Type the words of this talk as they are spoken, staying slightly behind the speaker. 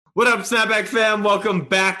What up, Snapback fam? Welcome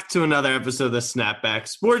back to another episode of the Snapback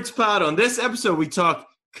Sports Pod. On this episode, we talk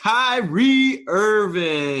Kyrie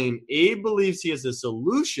Irving. Abe believes he has a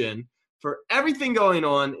solution for everything going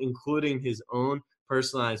on, including his own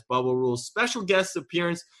personalized bubble rules. Special guest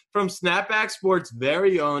appearance from Snapback Sports'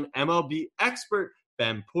 very own MLB expert,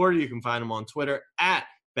 Ben Porter. You can find him on Twitter at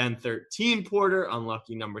Ben13Porter,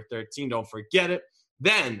 unlucky number 13. Don't forget it.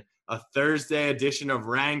 Then, a Thursday edition of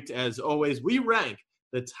Ranked. As always, we rank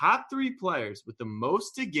the top 3 players with the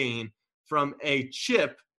most to gain from a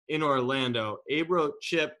chip in Orlando. Abe wrote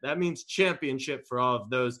chip. That means championship for all of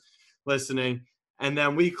those listening. And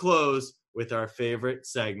then we close with our favorite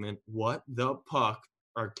segment, What the Puck.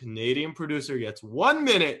 Our Canadian producer gets 1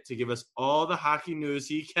 minute to give us all the hockey news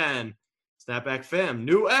he can. Snapback fam,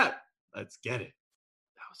 new app. Let's get it.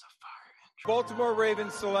 That was a fire intro. Baltimore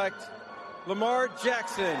Ravens select Lamar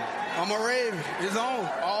Jackson. I'm a Rave. It's on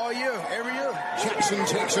all year, every year. Jackson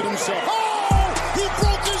takes it himself. Oh! He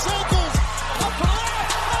broke his ankles! Up to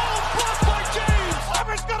left! Oh, blocked by James!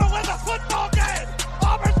 Auburn's gonna win the football game!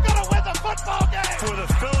 Auburn's gonna win the football game! For the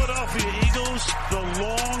Philadelphia Eagles, the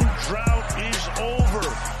long drought is over.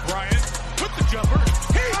 Bryant with the jumper.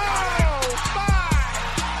 He got it!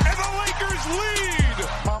 And the Lakers lead!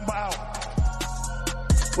 Mamba out.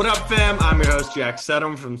 What up, fam? I'm your host, Jack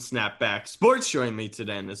Sedum from Snapback Sports. Joining me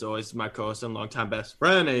today, and as always, my co-host and longtime best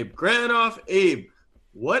friend, Abe Granoff. Abe,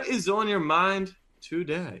 what is on your mind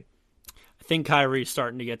today? I think Kyrie's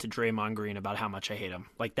starting to get to Draymond Green about how much I hate him,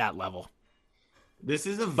 like that level. This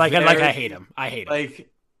is a I hate him. I hate him. Like,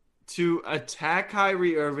 to attack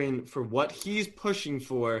Kyrie Irving for what he's pushing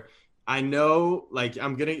for, I know,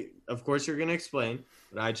 of course you're going to explain,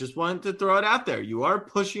 but I just wanted to throw it out there. You are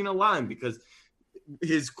pushing a line because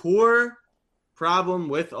his core problem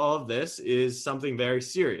with all of this is something very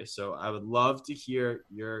serious. So I would love to hear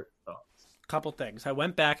your thoughts. Couple things. I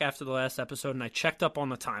went back after the last episode and I checked up on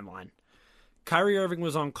the timeline. Kyrie Irving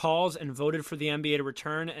was on calls and voted for the NBA to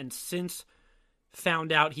return, and since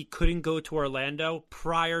found out he couldn't go to Orlando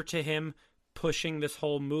prior to him pushing this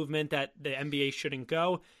whole movement that the NBA shouldn't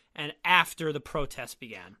go, and after the protests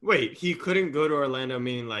began. Wait, he couldn't go to Orlando,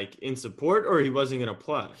 meaning like in support, or he wasn't going to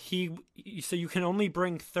play? So you can only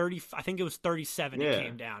bring 30, I think it was 37 Yeah. it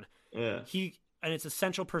came down. Yeah. And it's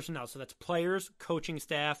essential personnel, so that's players, coaching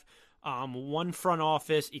staff, one front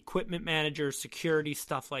office, equipment managers, security,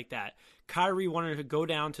 stuff like that. Kyrie wanted to go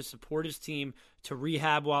down to support his team, to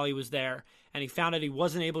rehab while he was there, and he found out he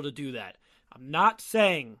wasn't able to do that. I'm not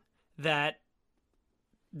saying that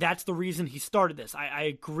that's the reason he started this. I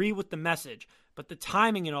agree with the message, but the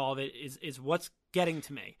timing in all of it is what's getting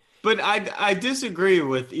to me. But I disagree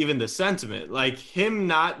with even the sentiment. Like, him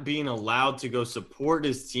not being allowed to go support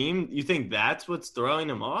his team, you think that's what's throwing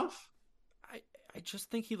him off? I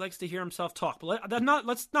just think he likes to hear himself talk. But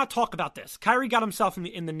let's not talk about this. Kyrie got himself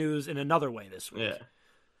in the news in another way this week. Yeah.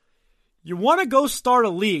 You want to go start a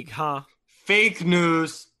league, huh? Fake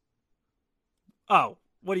news. Oh,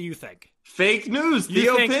 what do you think? Fake news.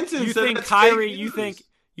 Theo Pinson you said think that's Kyrie? fake You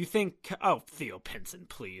news. think? Oh, Theo Pinson,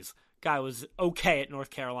 please. Guy was okay at North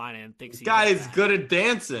Carolina and thinks This guy is good at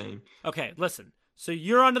dancing. Okay, listen. So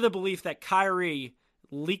you're under the belief that Kyrie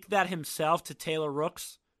leaked that himself to Taylor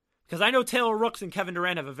Rooks? Because I know Taylor Rooks and Kevin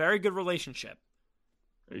Durant have a very good relationship.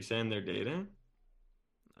 Are you saying they're dating?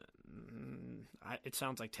 It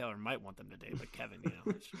sounds like Taylor might want them to date, but Kevin,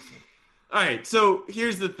 it's just... All right, so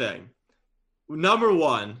here's the thing. Number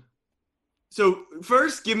one. So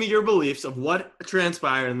first, give me your beliefs of what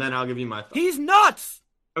transpired, and then I'll give you my thoughts. He's nuts!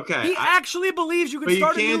 Okay. He actually believes you can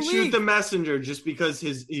start a new league. But you can't shoot the messenger just because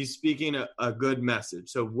he's speaking a good message.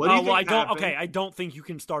 So what do you think happened? I don't think you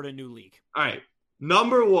can start a new league. All right.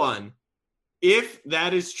 Number one, if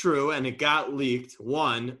that is true and it got leaked,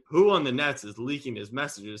 one, who on the Nets is leaking his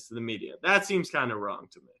messages to the media? That seems kind of wrong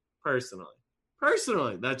to me, personally.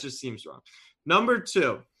 Personally, that just seems wrong. Number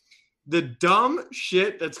two, the dumb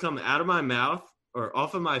shit that's come out of my mouth or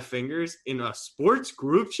off of my fingers in a sports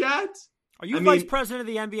group chat. Are you vice president of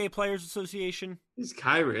the NBA Players Association? He's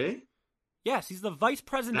Kyrie. Yes, he's the vice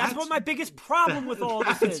president. That's what my biggest problem with all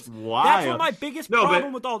this is. Wild. That's what my biggest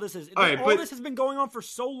problem with all this is. All this has been going on for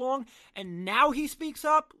so long, and now he speaks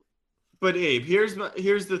up. But Abe, here's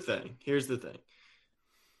the thing.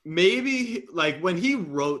 Maybe like when he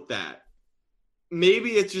wrote that,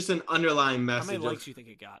 maybe it's just an underlying message. How many likes do you think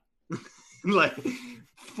it got? Like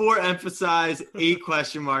 4 emphasize, 8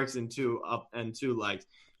 question marks, and 2 likes.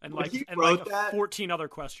 And when like, he and wrote like that, 14 other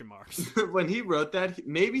question marks. When he wrote that,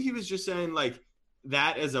 maybe he was just saying like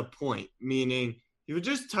that as a point, meaning he would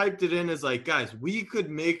just typed it in as like, guys, we could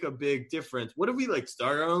make a big difference. What if we like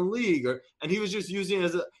start our own league? And he was just using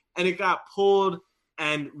it and it got pulled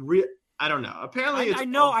and I don't know. Apparently, I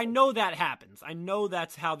know that happens. I know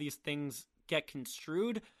that's how these things get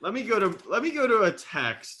construed. Let me go to a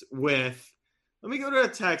text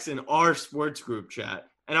in our sports group chat,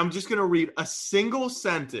 and I'm just gonna read a single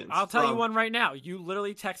sentence. I'll tell you one right now. You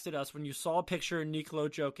literally texted us when you saw a picture of Nikola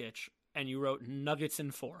Jokic, and you wrote Nuggets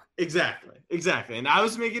in 4. Exactly. And I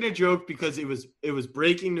was making a joke because it was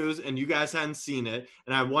breaking news, and you guys hadn't seen it,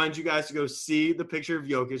 and I wanted you guys to go see the picture of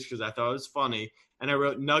Jokic because I thought it was funny, and I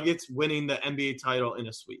wrote Nuggets winning the NBA title in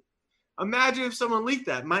a sweep. Imagine if someone leaked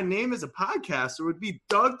that. My name as a podcaster would be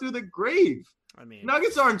dug through the grave. I mean,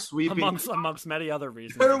 Nuggets aren't sweeping. Amongst many other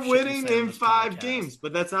reasons. They're winning in 5 games,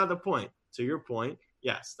 but that's not the point. To your point,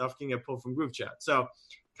 yeah, stuff can get pulled from group chat. So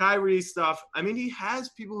Kyrie stuff, I mean, he has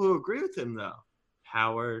people who agree with him, though.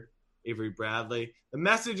 Howard, Avery Bradley. The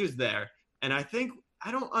message is there. And I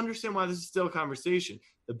don't understand why this is still a conversation.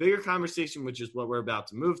 The bigger conversation, which is what we're about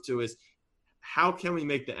to move to, is how can we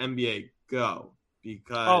make the NBA go?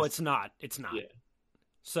 Because it's not. It's not. Yeah.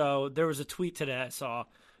 So there was a tweet today I saw.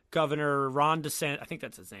 Governor Ron DeSantis, I think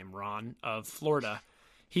that's his name, Ron, of Florida.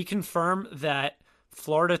 He confirmed that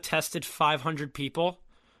Florida tested 500 people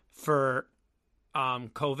for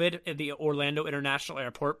COVID at the Orlando International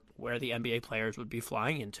Airport, where the NBA players would be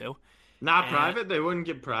flying into. Not private? They wouldn't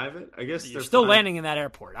get private? I guess you're they're still fine. landing in that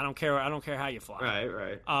airport. I don't care how you fly.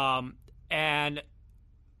 Right. And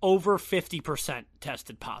over 50%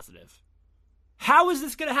 tested positive. How is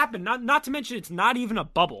this going to happen? Not to mention it's not even a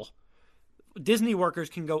bubble. Disney workers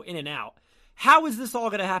can go in and out. How is this all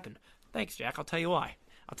going to happen? Thanks, Jack. I'll tell you why.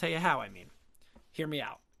 I'll tell you how, Hear me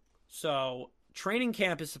out. So, training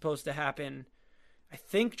camp is supposed to happen, I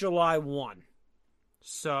think, July 1.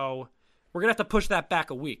 So, we're going to have to push that back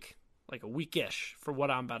a week. Like a week-ish for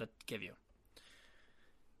what I'm about to give you.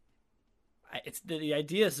 The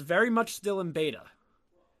idea is very much still in beta.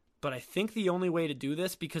 But I think the only way to do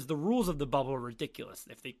this, because the rules of the bubble are ridiculous.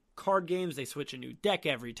 If they card games, they switch a new deck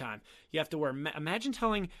every time. You have to wear. Imagine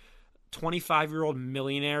telling 25-year-old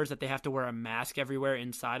millionaires that they have to wear a mask everywhere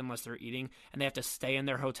inside unless they're eating, and they have to stay in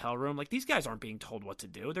their hotel room. Like, these guys aren't being told what to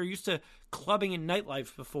do. They're used to clubbing and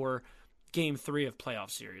nightlife before Game 3 of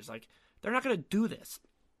playoff series. Like, they're not going to do this.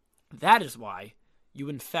 That is why you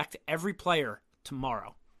infect every player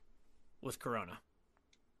tomorrow with corona.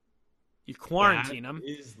 You quarantine them.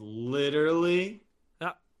 Is literally.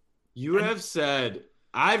 You have said,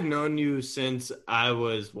 I've known you since I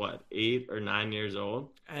was, 8 or 9 years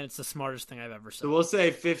old? And it's the smartest thing I've ever said. So we'll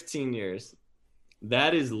say 15 years.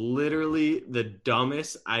 That is literally the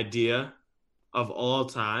dumbest idea of all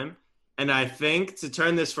time. And I think to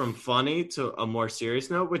turn this from funny to a more serious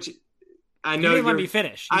note, which I know you didn't let me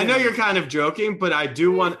finish. I know you're kind of joking, but I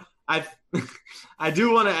do want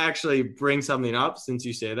to actually bring something up since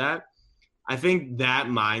you say that. I think that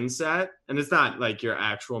mindset, and it's not like your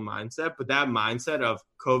actual mindset, but that mindset of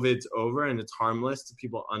COVID's over and it's harmless to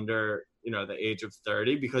people under, the age of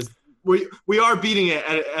 30, because we are beating it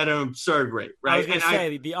at an absurd rate, right? I was going to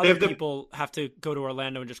say, the other people have to go to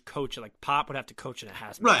Orlando and just coach it. Like Pop would have to coach in a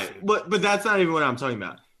hazmat right, suit. But that's not even what I'm talking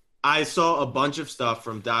about. I saw a bunch of stuff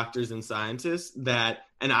from doctors and scientists that,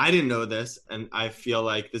 and I didn't know this, and I feel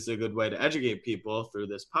like this is a good way to educate people through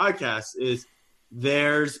this podcast, is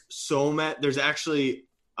there's actually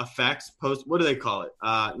effects what do they call it?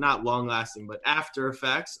 Not long lasting, but after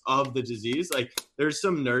effects of the disease. Like, there's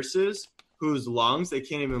some nurses whose lungs, they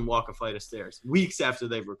can't even walk a flight of stairs weeks after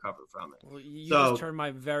they've recovered from it. Well, you just turned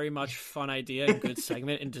my very much fun idea and good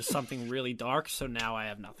segment into something really dark, so now I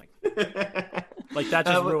have nothing. Like, that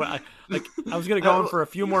just ruined. I was going to go on for a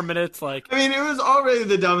few more minutes. Like, I mean, it was already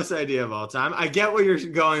the dumbest idea of all time. I get what you're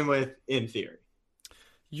going with in theory.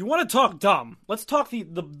 You want to talk dumb? Let's talk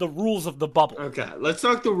the rules of the bubble. Okay, let's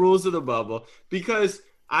talk the rules of the bubble, because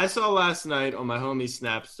I saw last night on my homie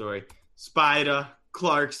Snap story, Spida,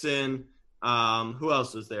 Clarkson, who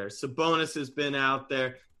else was there? Sabonis has been out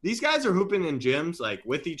there. These guys are hooping in gyms, like,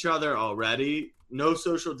 with each other already. No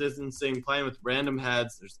social distancing, playing with random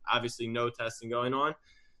heads. There's obviously no testing going on.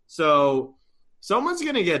 So someone's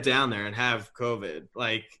going to get down there and have COVID.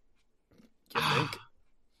 Like, you think?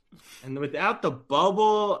 And without the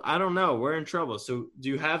bubble, I don't know. We're in trouble. So do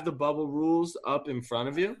you have the bubble rules up in front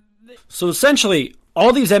of you? So essentially,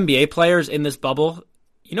 all these NBA players in this bubble,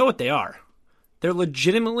 you know what they are. They're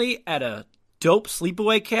legitimately at a dope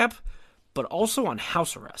sleepaway camp, but also on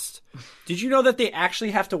house arrest. Did you know that they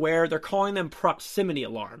actually have to wear, they're calling them proximity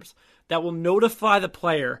alarms, that will notify the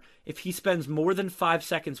player if he spends more than 5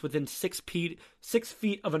 seconds within 6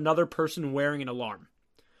 feet of another person wearing an alarm?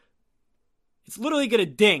 It's literally going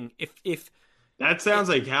to ding if That sounds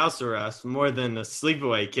like house arrest more than a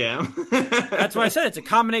sleepaway camp. That's why I said it's a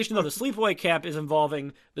combination of the sleepaway camp is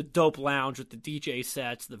involving the dope lounge with the DJ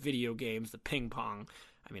sets, the video games, the ping pong.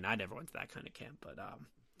 I mean, I never went to that kind of camp, but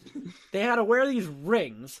they had to wear these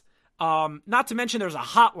rings. Not to mention there's a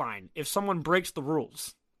hotline if someone breaks the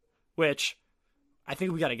rules, which I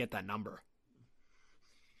think we got to get that number.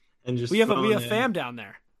 And just we have fam down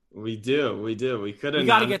there. We do. We could have. We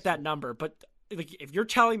got to get that number. But like, if you're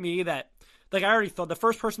telling me that, like, I already thought the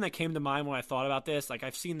first person that came to mind when I thought about this, like,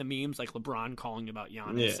 I've seen the memes, like LeBron calling about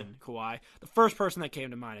Giannis and Kawhi. The first person that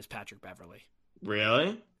came to mind is Patrick Beverley.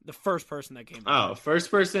 Really? The first person that came to mind.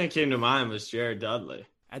 First person that came to mind was Jared Dudley.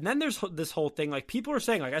 And then there's this whole thing, like, people are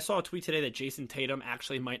saying, like, I saw a tweet today that Jason Tatum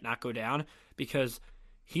actually might not go down because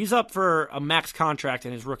he's up for a max contract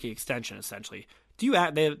in his rookie extension, essentially.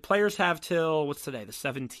 The players have till, what's today, the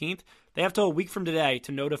 17th? They have till a week from today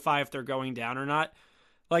to notify if they're going down or not.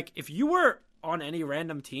 Like, if you were on any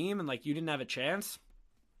random team and, like, you didn't have a chance,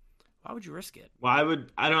 why would you risk it? I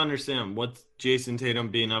don't understand. What's Jason Tatum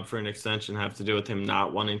being up for an extension have to do with him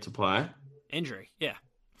not wanting to play? Injury, yeah.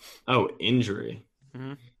 Oh, injury.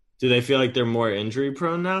 Mm-hmm. Do they feel like they're more injury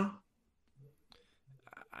prone now?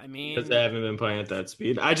 I mean, because they haven't been playing at that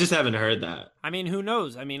speed. I just haven't heard that. I mean, who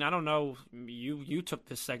knows? I mean, I don't know. You took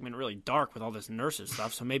this segment really dark with all this nurses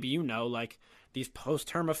stuff, so maybe you know, like, these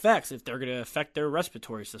post-term effects, if they're going to affect their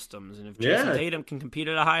respiratory systems, and if Jason Tatum can compete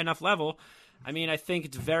at a high enough level. I mean, I think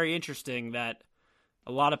it's very interesting that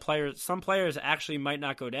a lot of players, some players actually might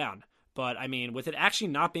not go down. But, I mean, with it actually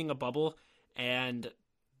not being a bubble and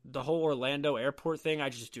the whole Orlando airport thing, I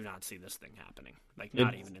just do not see this thing happening. Like,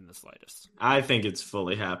 not even in the slightest. I think it's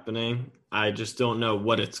fully happening. I just don't know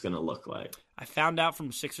what it's going to look like. I found out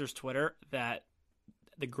from Sixers Twitter that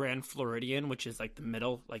the Grand Floridian, which is like the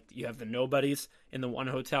middle, like you have the nobodies in the one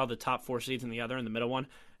hotel, the top 4 seats in the other, and the middle one.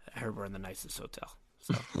 I heard we're in the nicest hotel.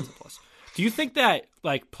 So that's a plus. Do you think that,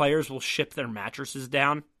 like, players will ship their mattresses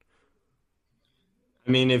down? I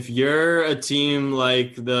mean, if you're a team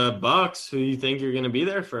like the Bucks, who you think you're going to be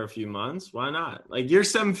there for a few months, why not? Like, you're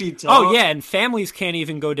 7 feet tall. Oh, yeah, and families can't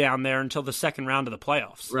even go down there until the second round of the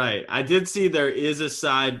playoffs. Right. I did see there is a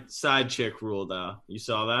side chick rule, though. You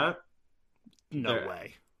saw that? No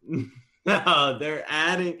way. No, they're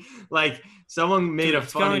adding, like, someone made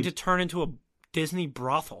It's going to turn into a Disney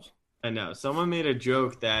brothel. I know. Someone made a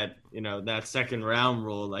joke that, you know, that second round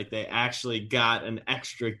rule, like, they actually got an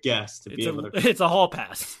extra guest to be able to. It's a hall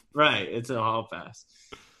pass. Right. It's a hall pass.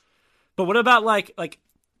 But what about, like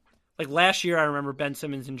last year, I remember Ben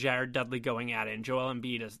Simmons and Jared Dudley going at it, and Joel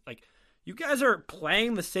Embiid is like, you guys are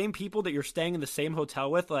playing the same people that you're staying in the same hotel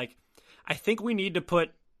with. Like, I think we need to put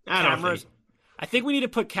cameras. I think we need to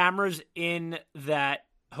put cameras in that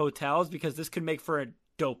hotels because this could make for a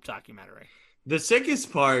dope documentary. The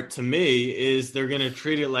sickest part to me is they're going to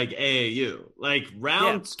treat it like AAU. Like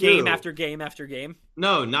round two. Game after game after game.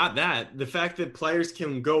 No, not that. The fact that players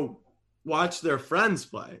can go watch their friends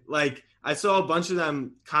play. Like, I saw a bunch of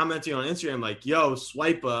them commenting on Instagram like, yo,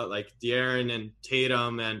 Swipa, like De'Aaron and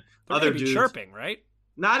Tatum and They're other be dudes. chirping, right?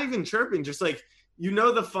 Not even chirping, just like, you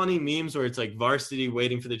know, the funny memes where it's like varsity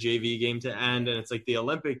waiting for the JV game to end, and it's like the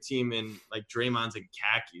Olympic team in like Draymond's in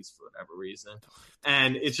khakis for whatever reason.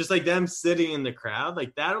 And it's just like them sitting in the crowd.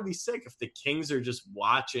 Like, that'll be sick if the Kings are just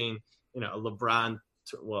watching, you know, LeBron.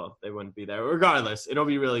 Well, they wouldn't be there. Regardless, it'll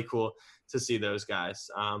be really cool to see those guys.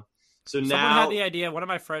 So now, someone had the idea. One of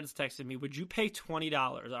my friends texted me, would you pay $20?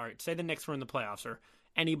 All right, say the Knicks were in the playoffs or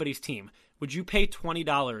anybody's team. Would you pay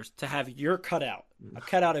 $20 to have your cutout, a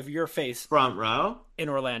cutout of your face, front row in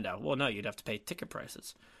Orlando? Well, no, you'd have to pay ticket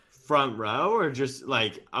prices. Front row or just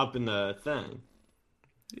like up in the thing?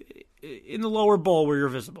 In the lower bowl where you're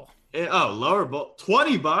visible. Lower bowl.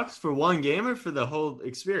 $20 for one game or for the whole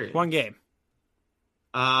experience? One game.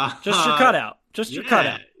 Just your cutout. Just your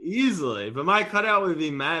cutout. Easily. But my cutout would be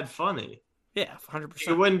mad funny. Yeah, 100%.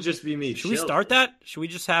 It wouldn't just be me. Should we start that? Should we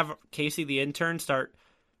just have Casey the intern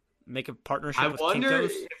make a partnership with Kinko's? I wonder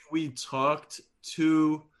if we talked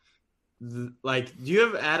to, do you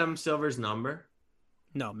have Adam Silver's number?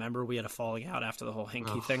 No, remember we had a falling out after the whole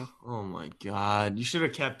Hinkie thing? Oh my God. You should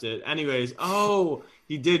have kept it. Anyways,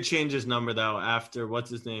 he did change his number though after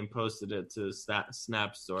what's-his-name posted it to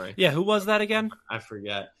Snap story. Yeah, who was that again? I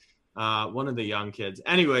forget. One of the young kids.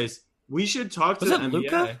 Anyways, we should talk to the NBA.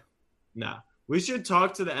 Luka? No. We should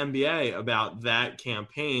talk to the NBA about that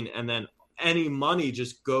campaign, and then any money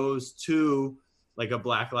just goes to like a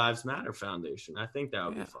Black Lives Matter foundation. I think that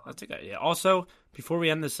would be fun. That's a good idea. Also, before we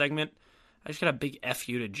end this segment, I just got a big F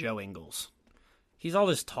you to Joe Ingles. he's all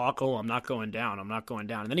this talk, I'm not going down.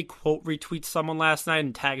 And then he quote retweets someone last night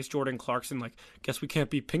and tags Jordan Clarkson like, guess we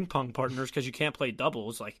can't be ping pong partners because you can't play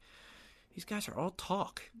doubles. Like, these guys are all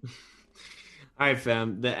talk. All right,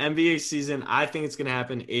 fam. The NBA season, I think it's going to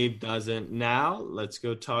happen. Abe doesn't. Now, let's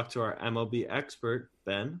go talk to our MLB expert,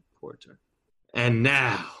 Ben Porter. And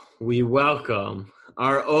now we welcome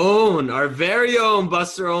our very own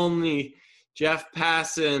Buster Only, Jeff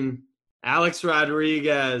Passan, Alex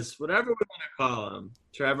Rodriguez, whatever we want to call him.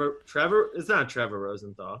 Trevor, it's not Trevor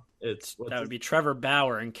Rosenthal. That would be Trevor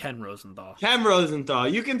Bauer and Ken Rosenthal. Ken Rosenthal.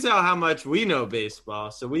 You can tell how much we know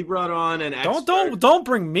baseball. So we brought on an expert. Don't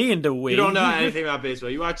bring me into we. You don't know anything about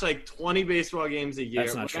baseball. You watch like 20 baseball games a year.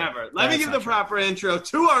 That's not whatever. True. Let me That's give the true. proper intro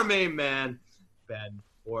to our main man, Ben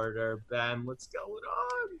Porter. Ben, what's going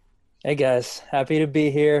on? Hey guys, happy to be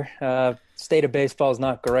here. State of baseball is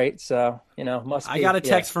not great, so must be. I got a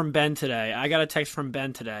text from Ben today.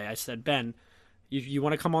 I said, Ben, you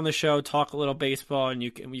want to come on the show, talk a little baseball, and you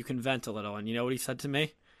can vent a little. And you know what he said to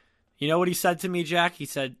me? Jack? He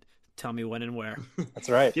said, tell me when and where. That's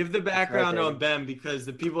right. Give the background right, on Ben because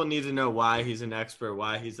the people need to know why he's an expert,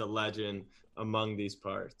 why he's a legend among these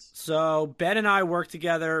parts. So Ben and I work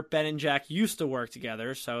together. Ben and Jack used to work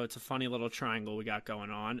together, so it's a funny little triangle we got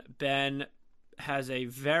going on. Ben has a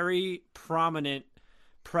very prominent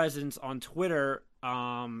presence on Twitter.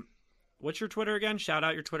 What's your Twitter again? Shout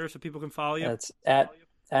out your Twitter so people can follow you. That's at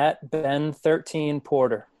Ben13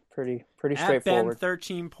 Porter. Pretty straightforward. At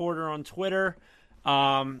Ben13 Porter on Twitter.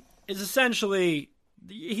 Is essentially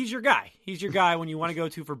he's your guy. He's your guy when you want to go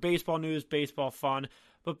to for baseball news, baseball fun.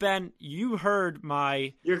 But Ben, you heard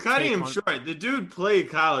my. You're cutting him short. The dude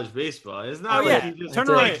played college baseball. It's not he just Turn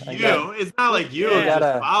like around. you. It's not like you just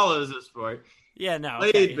follows the sport. Yeah, no.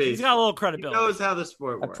 Played baseball. He's got a little credibility. He knows how the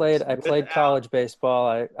sport works. I played college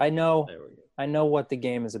baseball. I know what the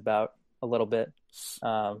game is about a little bit.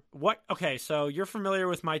 What? Okay, so you're familiar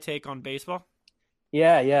with my take on baseball?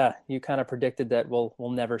 Yeah. You kind of predicted that we'll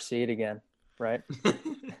never see it again, right?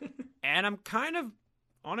 And I'm kind of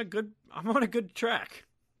on a good track.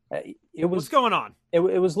 What's going on? It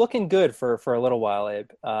was looking good for a little while, Abe.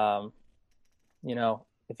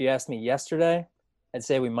 If you asked me yesterday, I'd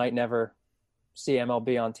say we might never see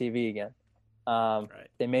MLB on TV again. Right.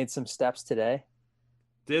 They made some steps today.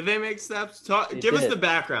 Did they make steps? Give us the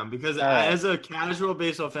background because as a casual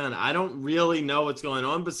baseball fan, I don't really know what's going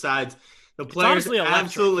on besides the players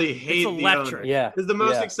absolutely hate the owner. Yeah. It's the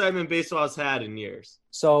most excitement baseball has had in years.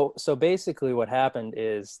 So basically what happened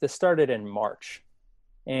is this started in March.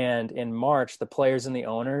 And in March, the players and the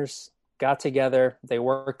owners got together. They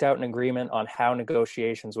worked out an agreement on how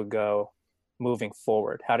negotiations would go moving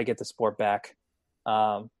forward, how to get the sport back.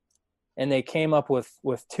 And they came up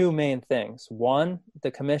with two main things. One,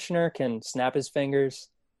 the commissioner can snap his fingers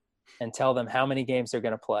and tell them how many games they're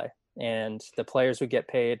going to play. And the players would get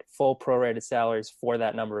paid full prorated salaries for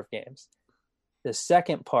that number of games. The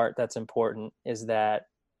second part that's important is that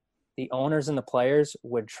the owners and the players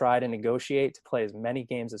would try to negotiate to play as many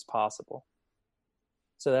games as possible.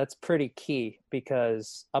 So that's pretty key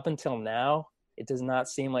because up until now, it does not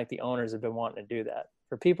seem like the owners have been wanting to do that.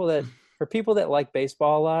 For people that like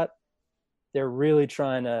baseball a lot, they're really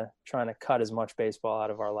trying to cut as much baseball out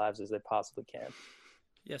of our lives as they possibly can.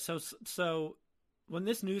 Yeah. So when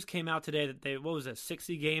this news came out today that they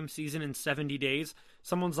 60-game season in 70 days,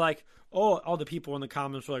 someone's like, oh, all the people in the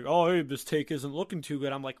comments were like, oh, hey, this take isn't looking too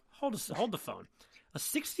good. I'm like, hold the phone. A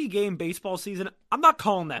 60-game baseball season, I'm not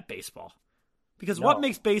calling that baseball. Because what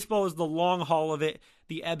makes baseball is the long haul of it,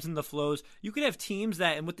 the ebbs and the flows. You could have teams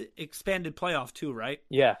that, and with the expanded playoff too, right?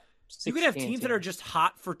 Yeah. You could have teams that are just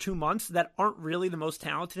hot for 2 months that aren't really the most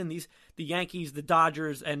talented, and the Yankees, the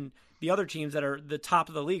Dodgers, and the other teams that are the top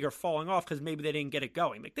of the league are falling off because maybe they didn't get it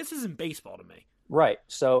going. Like, this isn't baseball to me. Right.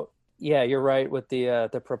 So, yeah, you're right with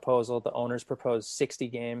the proposal. The owners proposed 60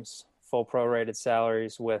 games, full prorated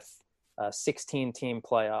salaries with a 16-team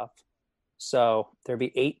playoff. So there'd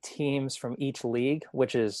be 8 teams from each league,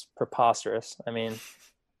 which is preposterous. I mean,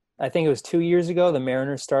 I think it was 2 years ago, the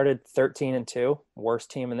Mariners started 13-2, worst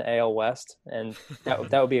team in the AL West. And that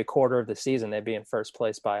would be a quarter of the season. They'd be in first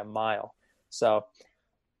place by a mile. So,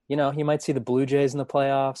 you might see the Blue Jays in the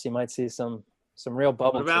playoffs. You might see some real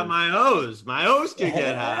bubble. What about teams. my O's? My O's could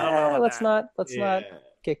get hot. Let's not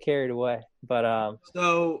get carried away. But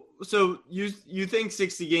so you think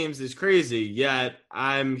 60 games is crazy, yet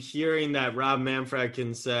I'm hearing that Rob Manfred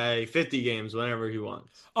can say 50 games whenever he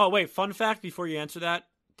wants. Oh, wait, fun fact before you answer that.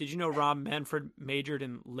 Did you know Rob Manfred majored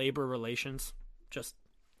in labor relations?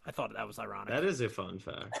 I thought that was ironic. That is a fun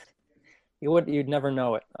fact. you'd never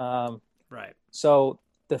know it. Right. So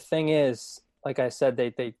the thing is, like I said,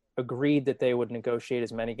 they agreed that they would negotiate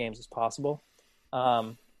as many games as possible.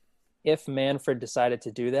 If Manfred decided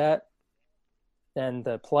to do that, then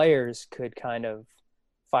the players could kind of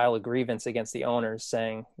file a grievance against the owners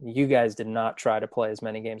saying, you guys did not try to play as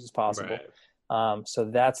many games as possible. Right. So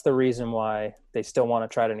that's the reason why they still want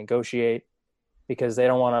to try to negotiate, because they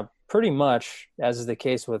don't want to, pretty much, as is the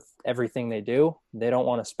case with everything they do, they don't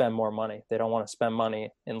want to spend more money. They don't want to spend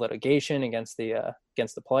money in litigation against the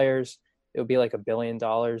players. It would be like $1 billion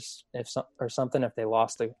or something if they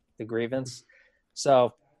lost the grievance.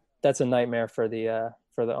 So that's a nightmare for the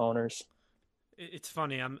owners. It's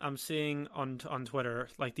funny. I'm seeing on Twitter,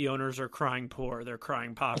 like, the owners are crying poor. They're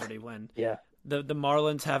crying poverty when the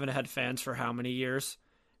Marlins haven't had fans for how many years,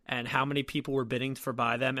 and how many people were bidding for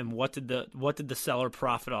buy them, and what did the seller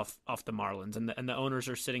profit off the Marlins, and the owners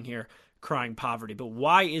are sitting here crying poverty. But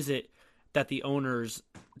why is it that the owners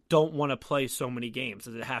don't want to play so many games?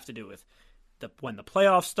 Does it have to do with when the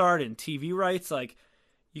playoffs start and TV rights? Like,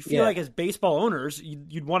 you feel like as baseball owners,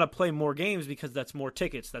 you'd want to play more games because that's more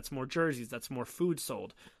tickets, that's more jerseys, that's more food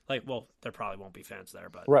sold. Like, well, there probably won't be fans there,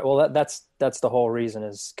 but right. Well, that's the whole reason,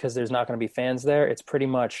 is because there's not going to be fans there. It's pretty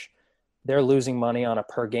much they're losing money on a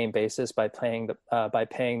per game basis by paying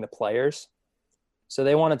the players. So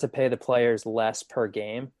they wanted to pay the players less per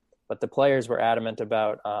game, but the players were adamant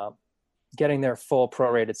about getting their full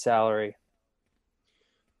prorated salary.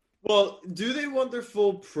 Well, do they want their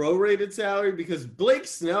full prorated salary? Because Blake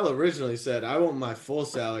Snell originally said, I want my full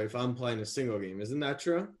salary if I'm playing a single game. Isn't that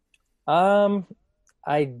true? I'm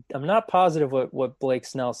not positive what Blake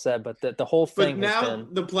Snell said, but the whole thing But now has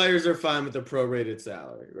been, the players are fine with the prorated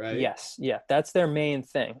salary, right? yes. Yeah. That's their main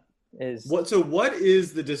thing. So what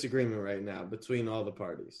is the disagreement right now between all the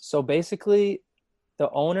parties? So basically,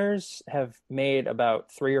 the owners have made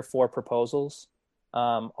about 3 or 4 proposals.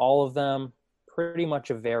 All of them pretty much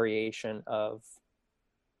a variation of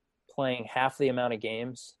playing half the amount of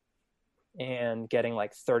games and getting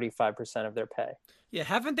like 35% of their pay. Yeah,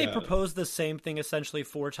 haven't they proposed the same thing essentially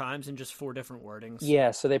 4 times in just 4 different wordings?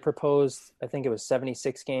 Yeah, so they proposed, I think it was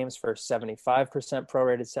 76 games for 75%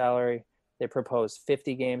 prorated salary. They proposed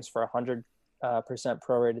 50 games for 100%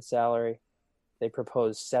 prorated salary. They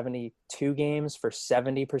proposed 72 games for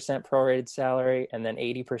 70% prorated salary, and then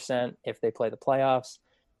 80% if they play the playoffs.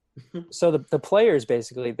 So the players,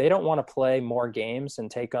 basically, they don't want to play more games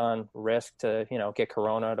and take on risk to, get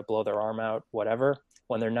corona, to blow their arm out, whatever,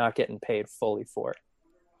 when they're not getting paid fully for it.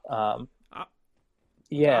 I'm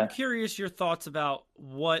curious your thoughts about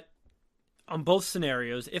what, on both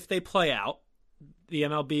scenarios, if they play out, the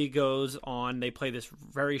MLB goes on, they play this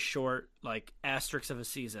very short, like, asterisk of a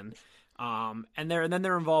season, and then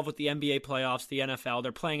they're involved with the NBA playoffs, the NFL.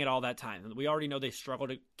 They're playing it all that time. We already know they struggle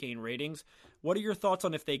to gain ratings. What are your thoughts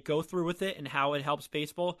on if they go through with it and how it helps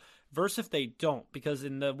baseball versus if they don't? Because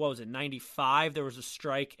in 95, there was a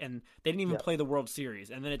strike and they didn't even play the World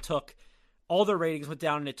Series. And then it took, all their ratings went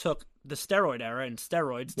down, and it took the steroid era and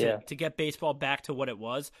steroids to get baseball back to what it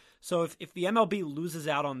was. So if the MLB loses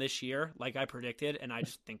out on this year, like I predicted, and I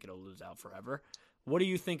just think it'll lose out forever, what do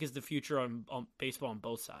you think is the future on baseball on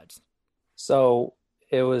both sides? So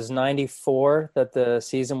it was 94 that the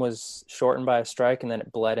season was shortened by a strike, and then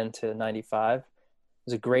it bled into 95. It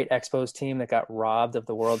was a great Expos team that got robbed of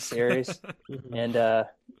the World Series. And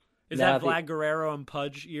is that Vlad Guerrero and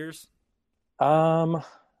Pudge years?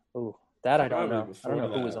 That I don't know. I don't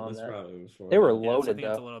know who was on that. They were loaded,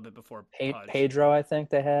 though. It's a little bit before Pudge. Pedro, I think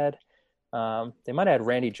they had. They might have had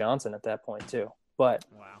Randy Johnson at that point too. But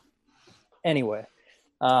anyway,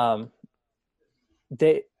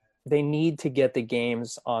 they need to get the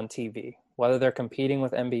games on TV, whether they're competing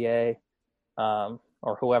with NBA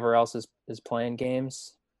or whoever else is playing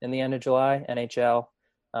games in the end of July, NHL,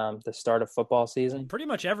 the start of football season. Pretty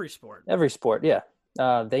much every sport. Every sport, yeah.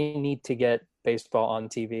 They need to get baseball on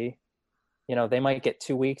TV. They might get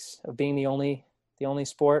 2 weeks of being the only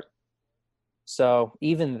sport. So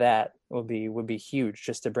even that would be huge,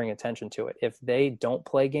 just to bring attention to it. If they don't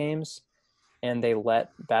play games and they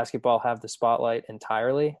let basketball have the spotlight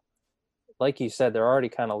entirely, like you said, they're already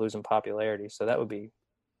kind of losing popularity. So that would be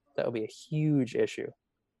a huge issue.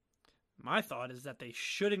 My thought is that they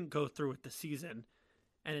shouldn't go through with the season.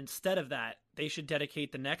 And instead of that, they should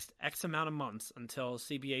dedicate the next X amount of months until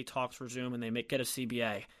CBA talks resume and they get a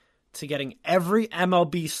CBA to getting every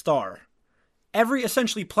MLB star, every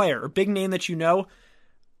essentially player or big name that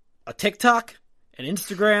a TikTok, an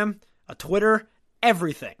Instagram, a Twitter,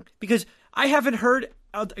 everything. Because I haven't heard,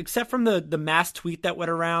 except from the mass tweet that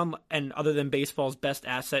went around, and other than baseball's best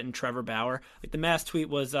asset in Trevor Bauer, like the mass tweet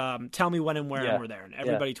was, tell me when and where and we're there. And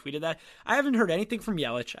everybody tweeted that. I haven't heard anything from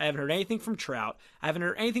Yelich. I haven't heard anything from Trout. I haven't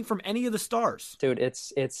heard anything from any of the stars. Dude,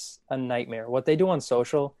 it's a nightmare. What they do on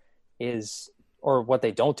social or what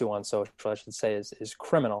they don't do on social, I should say, is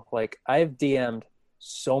criminal. Like, I've DM'd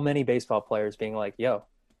so many baseball players being like, yo,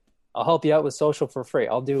 I'll help you out with social for free.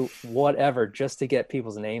 I'll do whatever just to get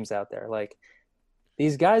people's names out there. Like,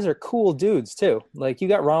 these guys are cool dudes too. Like, you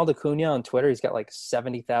got Ronald Acuna on Twitter. He's got like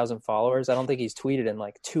 70,000 followers. I don't think he's tweeted in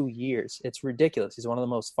like 2 years. It's ridiculous. He's one of the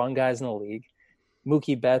most fun guys in the league.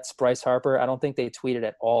 Mookie Betts, Bryce Harper, I don't think they tweeted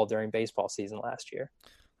at all during baseball season last year.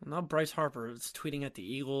 Well, now Bryce Harper is tweeting at the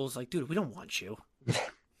Eagles. Like, dude, we don't want you.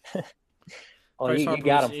 Well, you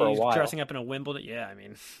got him for a while. Dressing up in a Wimbledon. Yeah, I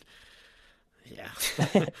mean, yeah.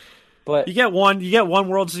 But you get one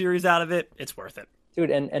World Series out of it, it's worth it. Dude,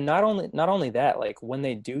 and not only that, like when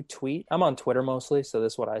they do tweet, I'm on Twitter mostly, so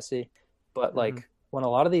this is what I see. But like when a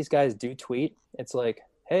lot of these guys do tweet, it's like,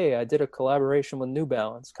 hey, I did a collaboration with New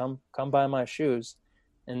Balance. Come buy my shoes.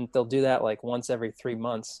 And they'll do that like once every 3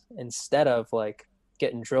 months instead of like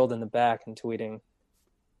getting drilled in the back and tweeting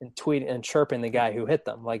and chirping the guy who hit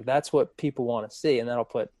them. Like, that's what people want to see, and that'll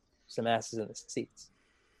put some asses in the seats.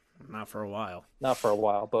 Not for a while,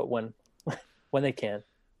 but when they can.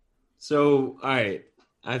 So, all right,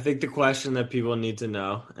 I think the question that people need to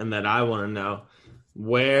know and that I want to know,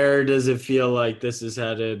 where does it feel like this is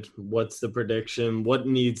headed? What's the prediction? What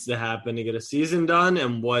needs to happen to get a season done,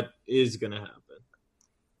 and what is going to happen?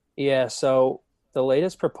 Yeah, so the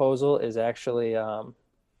latest proposal is actually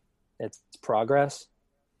it's progress.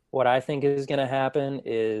 What I think is going to happen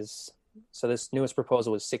is, so this newest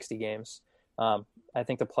proposal was 60 games. I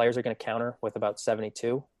think the players are going to counter with about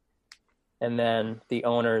 72. And then the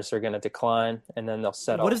owners are going to decline, and then they'll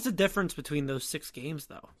settle. What is the difference between those 6 games,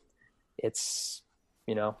 though? It's,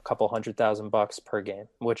 a couple $100,000 per game,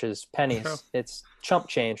 which is pennies. True. It's chump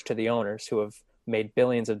change to the owners who have made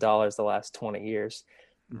billions of dollars the last 20 years.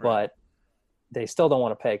 Right. But they still don't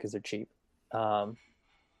want to pay because they're cheap.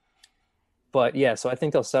 But yeah, so I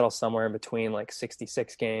think they'll settle somewhere in between like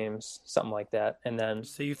 66 games, something like that. And then.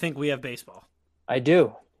 So you think we have baseball? I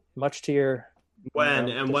do. Much to your. When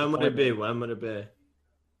would it be? When would it be?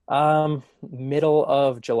 Middle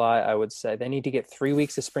of July, I would say. They need to get 3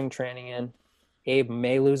 weeks of spring training in. Abe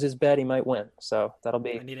may lose his bet. He might win. So that'll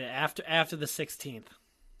be. I need it after the 16th.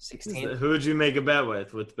 16th. Who would you make a bet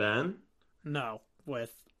with? With Ben? No,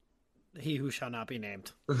 with he who shall not be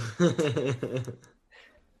named.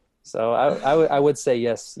 So I would say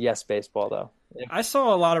yes, baseball though. I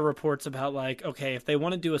saw a lot of reports about like, okay, if they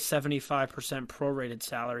want to do a 75% prorated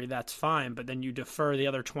salary, that's fine, but then you defer the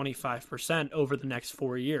other 25% over the next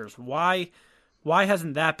 4 years. Why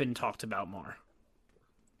hasn't that been talked about more?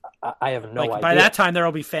 I have no idea. By that time, there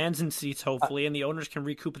will be fans in seats, hopefully, and the owners can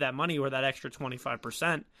recoup that money, where that extra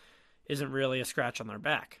 25% isn't really a scratch on their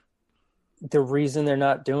back. The reason they're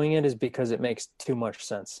not doing it is because it makes too much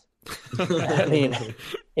sense. I mean,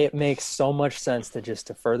 it makes so much sense to just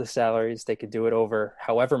defer the salaries. They could do it over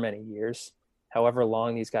however many years, however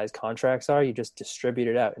long these guys' contracts are. You just distribute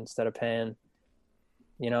it out instead of paying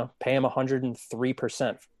them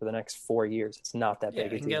 103% for the next 4 years. It's not that big a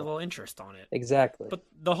deal. You can get a little interest on it. Exactly. But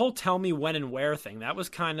the whole tell me when and where thing, that was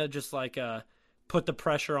kind of just like a put the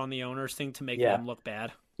pressure on the owners thing to make them look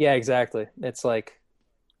bad. Yeah, exactly. It's like,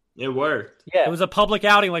 it worked. Yeah. It was a public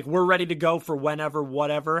outing, like we're ready to go for whenever,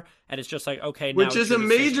 whatever, and it's just like, okay, now which is a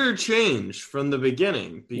major change from the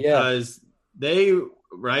beginning, because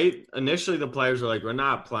initially the players were like, we're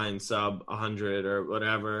not playing sub 100 or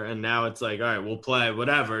whatever, and now it's like, all right, we'll play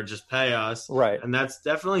whatever, just pay us. Right. And that's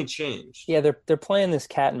definitely changed. Yeah, they're playing this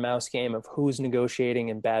cat and mouse game of who's negotiating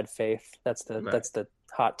in bad faith. That's the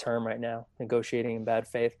hot term right now, negotiating in bad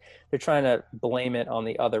faith. They're trying to blame it on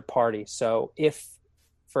the other party. So if,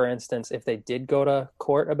 for instance, if they did go to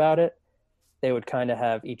court about it, they would kind of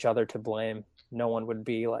have each other to blame. No one would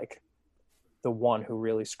be like the one who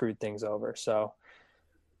really screwed things over. So,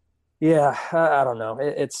 yeah, I don't know.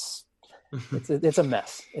 It's a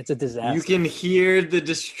mess. It's a disaster. You can hear the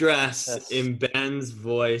distress in Ben's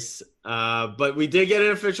voice. But we did get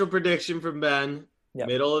an official prediction from Ben. Yep.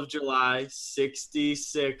 Middle of July,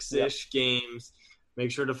 66-ish games. Make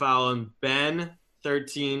sure to follow him,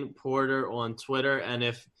 Ben13 Porter on Twitter. And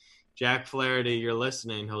if Jack Flaherty, you're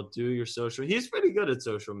listening, he'll do your social. He's pretty good at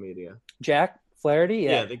social media. Jack Flaherty,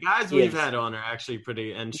 Yeah, the guys he we've is. had on are actually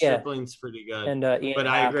pretty, and Yeah. Stripling's pretty good. And Ian But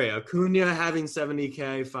I Happ, agree. Acuna having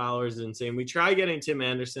 70K followers is insane. We tried getting Tim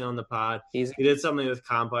Anderson on the pod. He's He did something with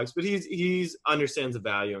Complex, but he's understands the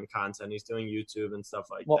value in content. He's doing YouTube and stuff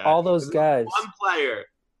like that. all those If there was guys. one player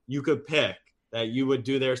you could pick that you would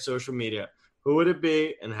do their social media, who would it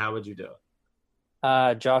be, and how would you do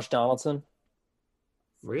it? Josh Donaldson,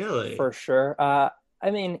 Really? for sure. I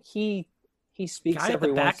mean, he speaks Guy at every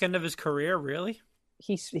the once. back end of his career, really?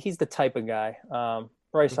 He's the type of guy.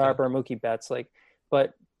 Bryce Okay. Harper, Mookie Betts,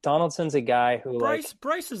 but Donaldson's a guy who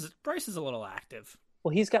Bryce is a little active.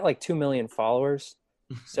 well, he's got like 2 million followers,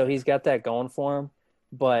 so he's got that going for him.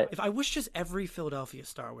 But If I wish just every Philadelphia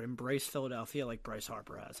star would embrace Philadelphia like Bryce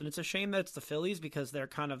Harper has. And it's a shame that it's the Phillies because they're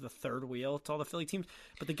kind of the third wheel to all the Philly teams.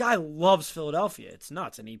 But the guy loves Philadelphia. It's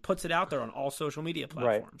nuts. And he puts it out there on all social media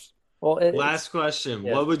platforms. well, Last question.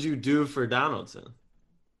 yeah. What would you do for Donaldson? it's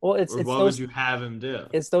Or it's what those would you have him do?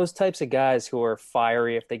 it's those types of guys who are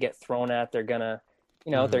fiery. If they get thrown at, they're gonna,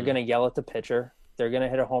 they're gonna yell at the pitcher. They're gonna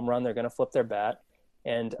hit a home run. They're gonna flip their bat.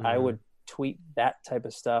 And I would tweet that type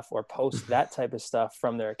of stuff or post that type of stuff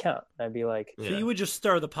from their account. I'd be like, So you would just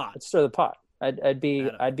stir the pot. let's stir the pot. I'd be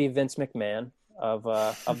Vince McMahon of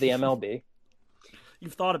the MLB.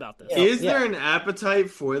 You've thought about this. Yeah. Is there an appetite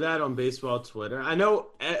for that on baseball Twitter? I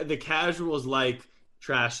know the casuals like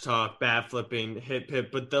trash talk, bat flipping, hit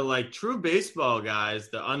pit, but the like true baseball guys,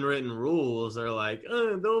 the unwritten rules are like,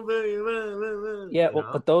 don't be. Yeah,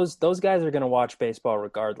 but those guys are going to watch baseball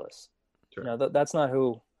regardless. Sure. That's not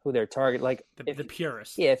who their target. Like The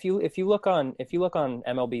purist. yeah, if you look on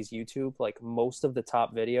MLB's YouTube, like most of the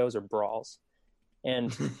top videos are brawls,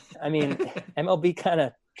 and I mean MLB kind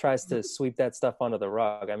of tries to sweep that stuff under the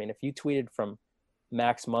rug. I mean, if you tweeted from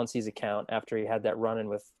Max Muncy's account after he had that run-in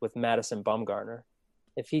with Madison Bumgarner,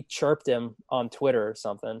 if he chirped him on Twitter or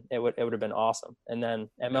something, it would have been awesome. And then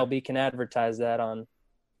MLB can advertise that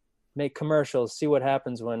make commercials, see what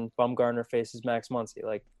happens when Bumgarner faces Max Muncy.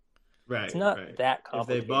 Like, Right. it's not right. that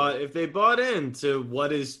complicated. If they bought into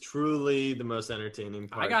what is truly the most entertaining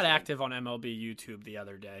part. I got active on MLB YouTube the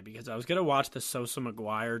other day because I was going to watch the Sosa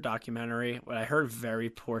McGuire documentary, but I heard very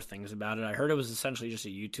poor things about it. I heard it was essentially just a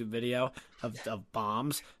YouTube video of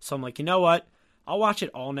bombs. So I'm like, you know what? I'll watch it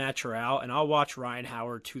all natural, and I'll watch Ryan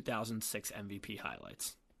Howard 2006 MVP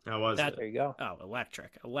highlights. How was it? There you go. Oh,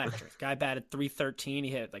 electric. Guy batted .313. He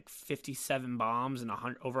hit like 57 bombs and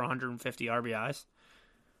over 150 RBIs.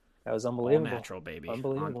 That was unbelievable. All natural, baby.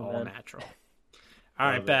 Unbelievable, All man. natural. All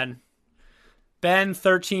right, Love it. Ben. Ben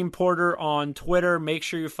 13 Porter on Twitter. Make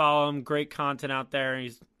sure you follow him. Great content out there.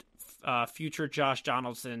 He's future Josh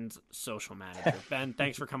Donaldson's social manager. Ben,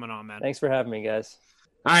 thanks for coming on, man. Thanks for having me, guys.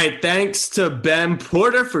 All right, thanks to Ben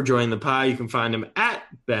Porter for joining the pod. You can find him at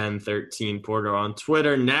Ben13Porter on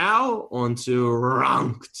Twitter. Now on to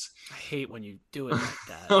Ranked. I hate when you do it like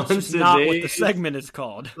that. On It's just not what the today's- segment is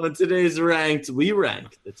called. On today's Ranked, we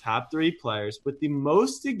rank the top 3 players with the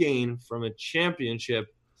most to gain from a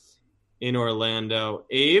championship in Orlando.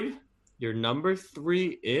 Abe, your number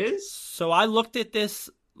 3 is? So I looked at this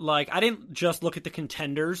like I didn't just look at the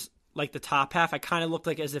contenders, like the top half. I kind of looked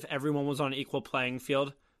like as if everyone was on an equal playing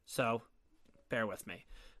field. So bear with me.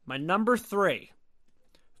 My number 3,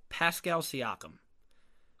 Pascal Siakam.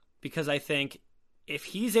 Because I think if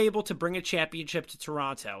he's able to bring a championship to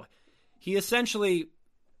Toronto, he's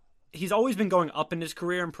always been going up in his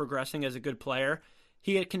career and progressing as a good player.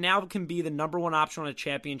 He can be the number 1 option on a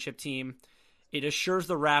championship team. It assures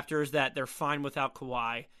the Raptors that they're fine without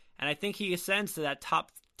Kawhi. And I think he ascends to that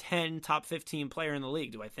top 10, top 15 player in the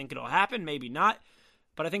league. Do I think it'll happen? Maybe not.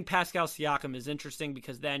 But I think Pascal Siakam is interesting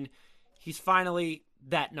because then he's finally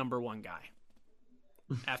that number 1 guy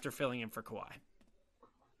after filling in for Kawhi.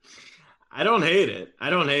 I don't hate it.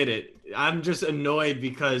 I'm just annoyed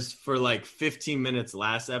because for like 15 minutes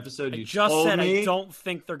last episode, you just told said me I don't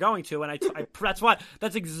think they're going to, and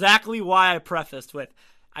that's exactly why I prefaced with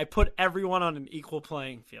I put everyone on an equal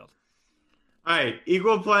playing field. All right,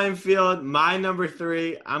 equal playing field. My number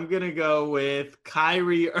 3, I'm going to go with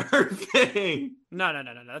Kyrie Irving. No.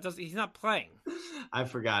 He's not playing. I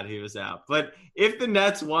forgot he was out. But if the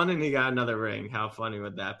Nets won and he got another ring, how funny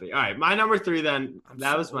would that be? All right, my number 3 then.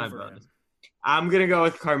 That was my bonus. I'm going to go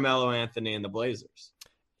with Carmelo Anthony and the Blazers.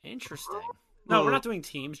 Interesting. No, we're not doing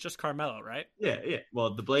teams, just Carmelo, right? Yeah.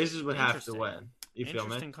 Well, the Blazers would have to win. You feel me?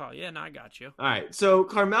 Interesting call. Yeah, no, I got you. All right, so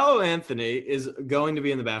Carmelo Anthony is going to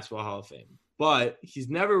be in the Basketball Hall of Fame, but he's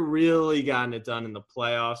never really gotten it done in the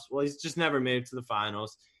playoffs. Well, he's just never made it to the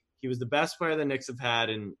finals. He was the best player the Knicks have had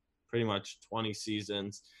in pretty much 20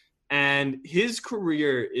 seasons, and his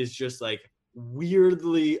career is just like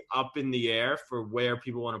weirdly up in the air for where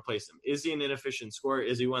people want to place him. Is he an inefficient scorer?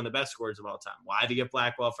 Is he one of the best scorers of all time? Why did he get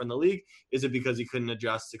blackballed from the league? Is it because he couldn't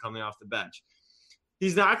adjust to coming off the bench?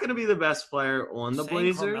 He's not going to be the best player on the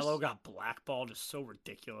Blazers. Carmelo got blackballed is so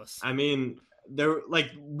ridiculous. I mean, they're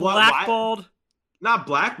like blackballed. Why? Not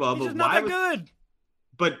blackballed, He's but just not why that good.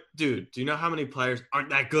 But dude, do you know how many players aren't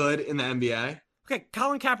that good in the NBA? Okay,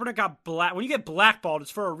 Colin Kaepernick got when you get blackballed,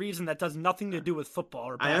 it's for a reason that does nothing to do with football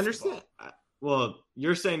or basketball. I understand. Well,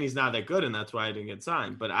 you're saying he's not that good, and that's why he didn't get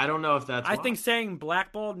signed. But I don't know if that's. I think saying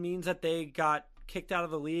blackballed means that they got kicked out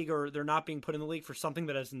of the league or they're not being put in the league for something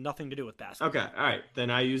that has nothing to do with basketball. Okay, all right.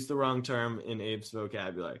 Then I used the wrong term in Abe's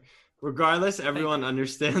vocabulary. Regardless, everyone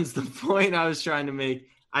understands the point I was trying to make.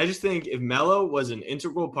 I just think if Melo was an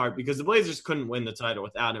integral part, because the Blazers couldn't win the title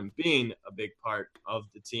without him being a big part of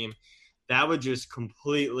the team, that would just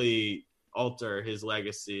completely alter his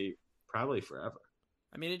legacy probably forever.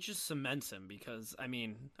 I mean, it just cements him because, I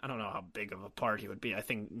mean, I don't know how big of a part he would be. I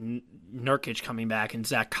think Nurkic coming back and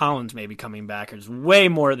Zach Collins maybe coming back is way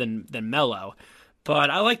more than Melo. But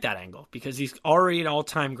I like that angle because he's already an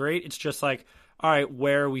all-time great. It's just like, all right,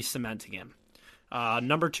 where are we cementing him?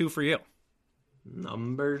 Number 2 for you.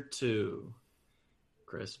 Number 2,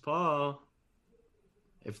 Chris Paul.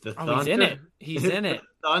 If the Thunder, he's in it. He's in it.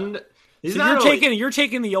 Thunder, so you're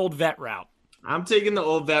taking the old vet route. I'm taking the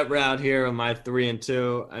old vet route here on my 3 and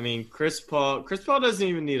 2. I mean, Chris Paul doesn't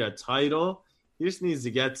even need a title. He just needs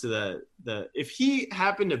to get to the. If he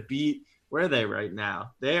happened to beat, where are they right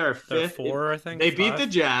now? They are 5th. They're 4, I think. They beat the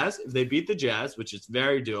Jazz. If they beat the Jazz, which is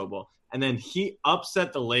very doable, and then he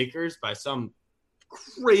upset the Lakers by some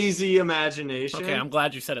crazy imagination. Okay, I'm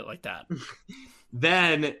glad you said it like that.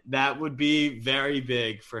 Then that would be very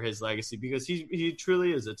big for his legacy because he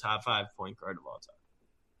truly is a top 5 point guard of all time.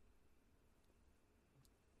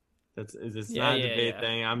 It's not a debate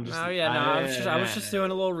thing. I'm just. I was just doing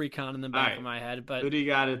a little recon in the back of my head. But who do you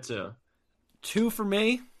got it to? 2 for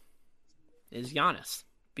me is Giannis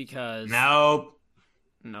because nope.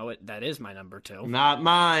 No, that is my number 2. Not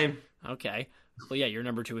mine. Okay. Well, yeah, your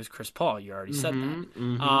number 2 is Chris Paul. You already said that.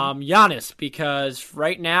 Mm-hmm. Giannis, because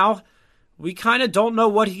right now we kind of don't know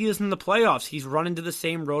what he is in the playoffs. He's run into the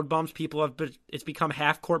same road bumps. It's become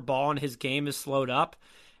half-court ball, and his game is slowed up.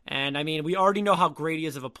 And, I mean, we already know how great he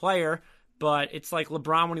is of a player, but it's like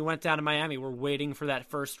LeBron when he went down to Miami. We're waiting for that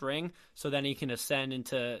first ring so then he can ascend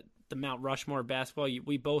into the Mount Rushmore of basketball.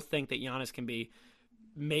 We both think that Giannis can be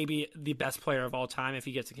maybe the best player of all time if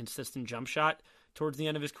he gets a consistent jump shot towards the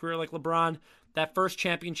end of his career like LeBron. That first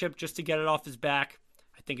championship, just to get it off his back,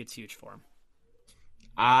 I think it's huge for him.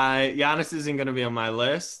 Giannis isn't going to be on my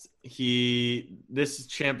list. This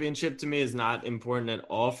championship to me is not important at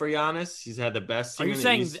all for Giannis. He's had the best team. Are you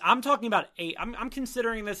saying I'm talking about 8? I'm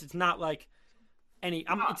considering this. It's not like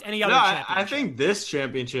it's any other championship. I think this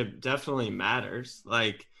championship definitely matters.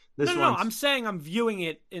 Like this one. No. I'm saying I'm viewing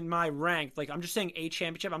it in my rank. Like I'm just saying a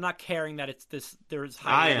championship. I'm not caring that it's this. There's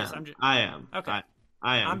high. I am. Okay.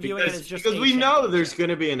 I am. I'm viewing it as just because we know there's going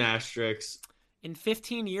to be an asterisk. In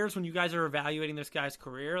 15 years, when you guys are evaluating this guy's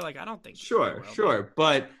career, like I don't think. Sure,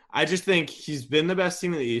 but I just think he's been the best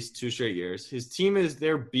team in the East 2 straight years. His team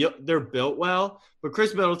they're built well, but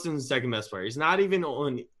Chris Middleton's the second best player. He's not even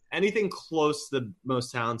on anything close to the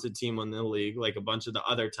most talented team in the league, like a bunch of the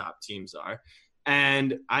other top teams are.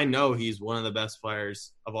 And I know he's one of the best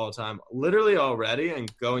players of all time, literally already,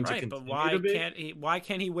 and going to continue to be. Why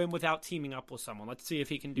can't he win without teaming up with someone? Let's see if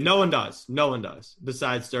he can do. No one does.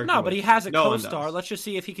 Besides Dirk. No, but he has a co-star. Let's just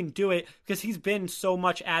see if he can do it because he's been so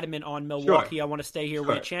much adamant on Milwaukee. Sure. I want to stay here,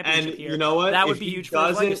 win a championship here. You know what? That would be huge for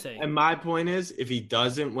his legacy. And my point is, if he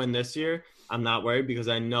doesn't win this year, I'm not worried because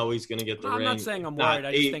I know he's going to get the ring. I'm not saying I'm worried.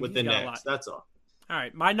 I just think he's got a lot. That's all. All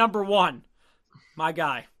right, my number 1, my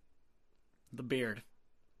guy, the beard.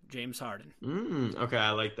 James Harden. Okay,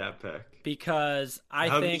 I like that pick because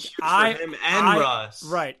I think him and Russ.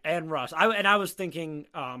 Right, and Russ. I was thinking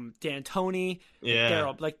D'Antoni,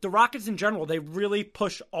 Daryl. Like the Rockets in general, they really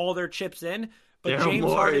push all their chips in. But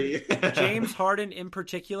James Harden in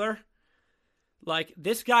particular, like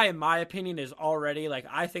this guy, in my opinion, is already like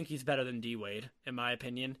I think he's better than D Wade in my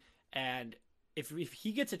opinion. And if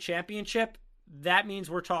he gets a championship, that means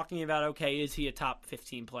we're talking about is he a top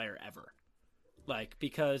 15 player ever? Like,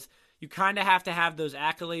 because you kind of have to have those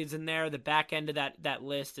accolades in there. The back end of that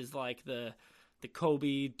list is like the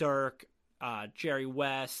Kobe, Dirk, Jerry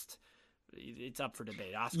West. It's up for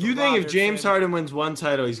debate. Oscar you think Robertson. If James Harden wins one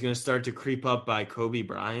title, he's going to start to creep up by Kobe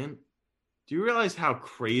Bryant? Do you realize how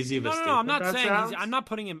crazy of a statement I'm not that saying sounds? I'm not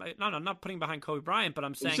putting him. No, I'm not putting behind Kobe Bryant, but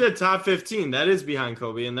I'm saying you said top 15. That is behind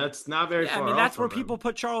Kobe, and that's not very far. I mean, that's off where of people him.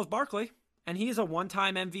 put Charles Barkley, and he's a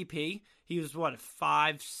one-time MVP. He was what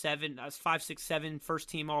 5'7", 5'6'7", first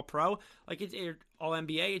team All Pro, like it's All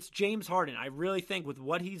NBA. It's James Harden. I really think with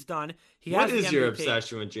what he's done, What is your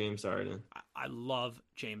obsession with James Harden? I love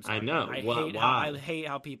James Harden. I know. I hate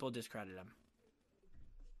how people discredit him.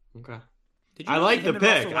 Okay. Did you I know like that the him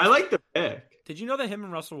and pick. Russell I like the pick. Did you know that him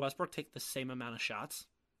and Russell Westbrook take the same amount of shots?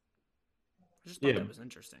 I just thought that was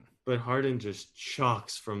interesting. But Harden just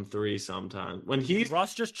chucks from three sometimes. When he's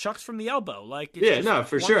Russ just chucks from the elbow. Like it's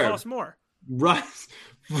for one sure. Costs more. Russ.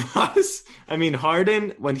 I mean,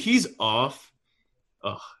 Harden when he's off,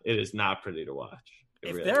 it is not pretty to watch.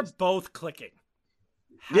 If they're both clicking,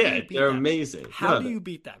 they're amazing. How do you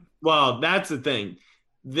beat them? Well, that's the thing.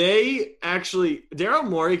 They actually, Daryl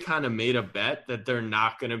Morey kind of made a bet that they're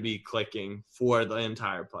not going to be clicking for the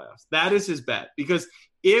entire playoffs. That is his bet. Because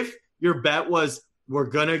if your bet was we're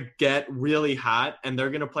going to get really hot and they're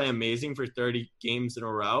going to play amazing for 30 games in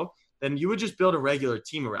a row, then you would just build a regular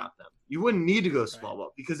team around them. You wouldn't need to go small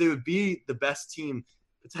ball because they would be the best team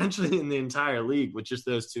potentially in the entire league with just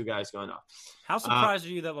those two guys going off. How surprised are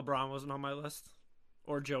you that LeBron wasn't on my list?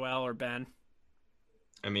 Or Joel or Ben?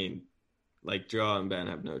 I mean, like Joel and Ben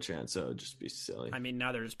have no chance, so it would just be silly. I mean,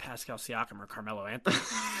 now there's Pascal Siakam or Carmelo Anthony.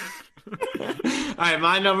 All right,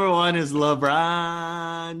 my number one is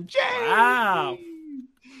LeBron James. Wow.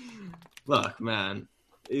 Look, man,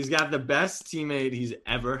 he's got the best teammate he's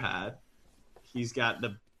ever had. He's got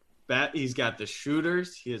the He's got the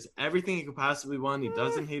shooters. He has everything he could possibly want. He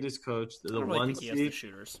doesn't hate his coach. They're the one seed. He has the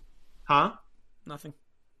shooters. Huh? Nothing.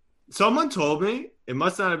 Someone told me, it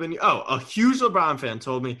must not have been you. Oh, a huge LeBron fan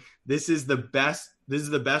told me this is the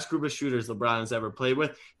best group of shooters LeBron has ever played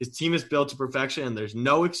with. His team is built to perfection, and there's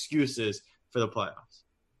no excuses for the playoffs.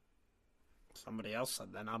 Somebody else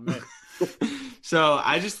said that, not me. So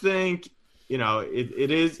I just think,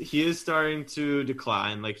 he is starting to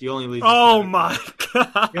decline. Like he only leads. Oh my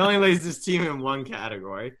God. He only leads his team in one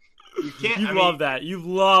category. You love that. You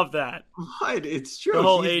love that. What? It's true. The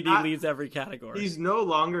whole AD leads every category. He's no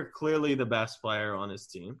longer clearly the best player on his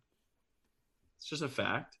team. It's just a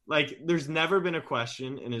fact. Like, there's never been a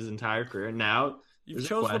question in his entire career. Now, you've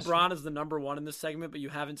chose LeBron as the number one in this segment, but you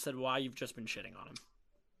haven't said why. You've just been shitting on him.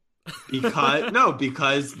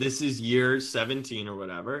 Because this is year 17 or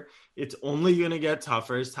whatever. It's only going to get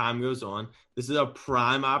tougher as time goes on. This is a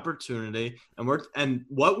prime opportunity. And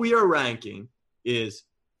what we are ranking is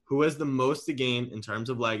who has the most to gain in terms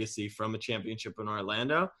of legacy from a championship in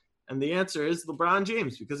Orlando? And the answer is LeBron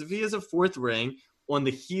James, because if he has a fourth ring on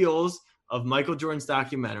the heels of Michael Jordan's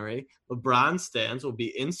documentary, LeBron stands will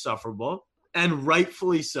be insufferable, and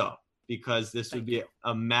rightfully so, because this would be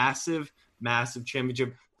a massive, massive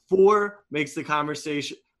championship. 4 makes the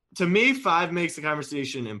conversation – to me, 5 makes the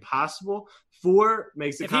conversation impossible. 4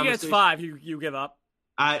 makes the conversation – If he gets 5, you give up?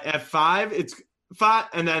 At 5, it's – 5,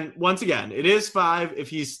 and then once again, it is 5 if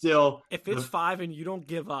he's still. If it's 5 and you don't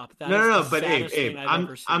give up, that no. The But Abe,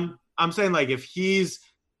 I'm saying like if he's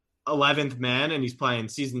 11th man and he's playing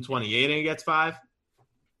season 28 and he gets 5,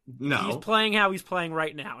 no, he's playing how he's playing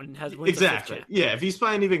right now and has exactly. Yeah, if he's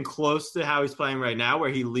playing even close to how he's playing right now, where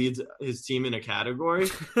he leads his team in a category,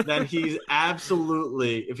 then he's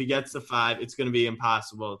absolutely. If he gets to 5, it's going to be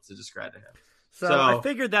impossible to discredit him. So I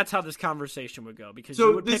figured that's how this conversation would go, because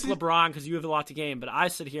you would pick LeBron because you have a lot to gain, but I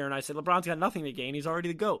sit here and I say LeBron's got nothing to gain. He's already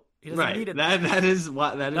the GOAT. He doesn't need it.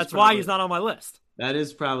 That's why he's not on my list. That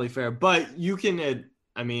is probably fair. But you can,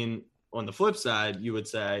 on the flip side, you would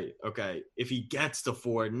say, okay, if he gets to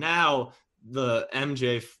 4, now the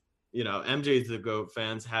MJ's the GOAT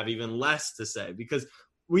fans have even less to say, because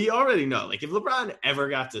we already know, like if LeBron ever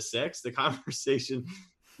got to 6, the conversation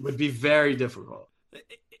would be very difficult.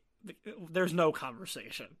 There's no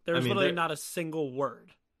conversation. There's literally not a single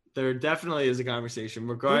word. There definitely is a conversation.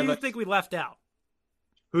 Regardless, who do you think we left out?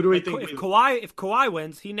 Who do we think? If Kawhi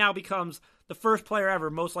wins, he now becomes the first player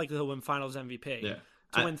ever, most likely to win Finals MVP. Yeah.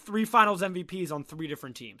 To win 3 Finals MVPs on 3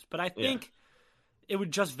 different teams. But I think it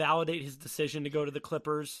would just validate his decision to go to the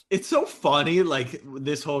Clippers. It's so funny, like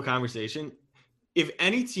this whole conversation. If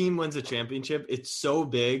any team wins a championship, it's so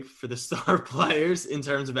big for the star players in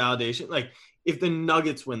terms of validation. Like, if the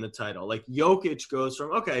Nuggets win the title, like Jokic goes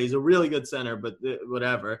from, okay, he's a really good center, but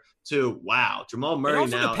whatever, to, wow, Jamal Murray now.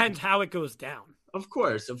 It also depends how it goes down. Of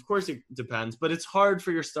course it depends, but it's hard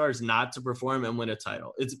for your stars not to perform and win a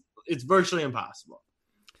title. It's virtually impossible.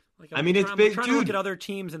 It's big, dude. To look at other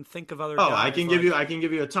teams and think of other guys. I can give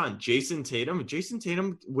you a ton. Jason Tatum. If Jason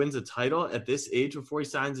Tatum wins a title at this age before he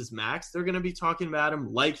signs his max, they're going to be talking about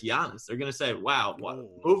him like Giannis. They're going to say, wow,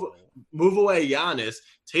 move away Giannis.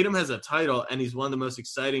 Tatum has a title, and he's one of the most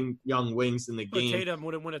exciting young wings in the game. Tatum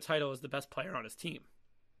wouldn't win a title as the best player on his team.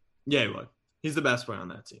 Yeah, he would. He's the best player on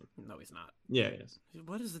that team. No, he's not. Yeah, he is.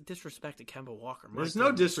 What is the disrespect to Kemba Walker? There's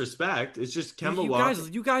no disrespect. It's just Kemba you Walker.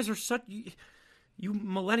 You guys are such. You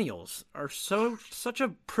millennials are such a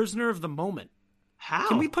prisoner of the moment. How?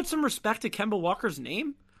 Can we put some respect to Kemba Walker's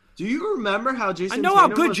name? Do you remember how Jason? I know Tatum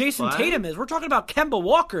how good was Jason playing? Tatum is. We're talking about Kemba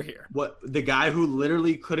Walker here. What, the guy who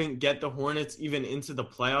literally couldn't get the Hornets even into the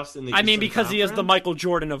playoffs in the I mean, Eastern because he is the Conference? Michael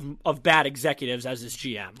Jordan of bad executives as his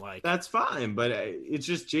GM. Like, That's fine, but it's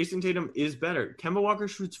just Jason Tatum is better. Kemba Walker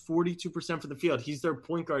shoots 42% from the field. He's their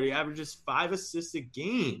point guard. He averages 5 assists a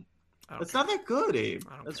game. That's not that good, Abe.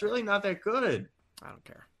 That's really not that good. I don't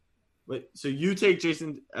care. But so you take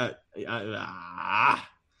Jason. No, I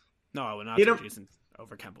would not Tatum- take Jason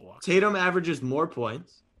over Kemba Walker. Tatum averages more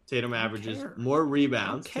points. Tatum averages care. more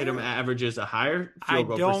rebounds. care. Tatum averages a higher I field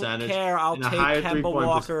goal don't percentage. care. I'll and a take higher Kemba three-point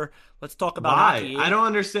Walker. Let's talk about Why? hockey. I don't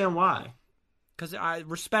understand why. Because I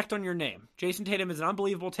respect on your name. Jason Tatum is an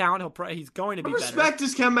unbelievable talent. He's going to be What better. respect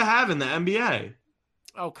does Kemba have in the NBA?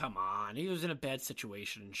 Oh, come on. He was in a bad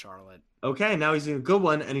situation in Charlotte. Okay, now he's in a good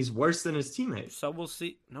one, and he's worse than his teammates. So we'll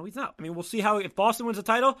see. No, he's not. I mean, we'll see how, if Boston wins the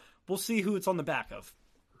title, we'll see who it's on the back of.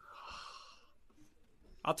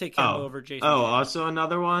 I'll take Kemba over Jason Tatum. Also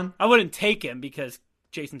another one? I wouldn't take him because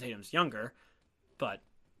Jason Tatum's younger, but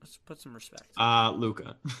let's put some respect.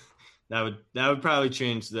 Luka. That would probably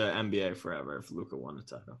change the NBA forever if Luka won a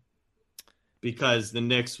title. Because the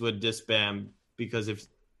Knicks would disband, because if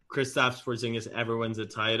Kristaps Porzingis ever wins a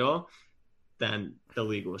title, then the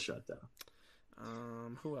league will shut down.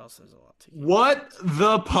 Who else has a lot to What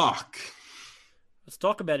the puck? Let's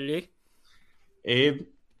talk about it, Abe,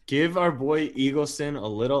 give our boy Eagleson a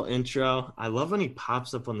little intro. I love when he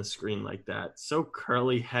pops up on the screen like that. So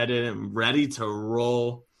curly-headed and ready to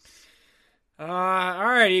roll. All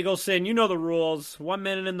right, Eagleson, you know the rules. 1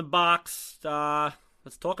 minute in the box.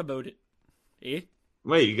 Let's talk about it.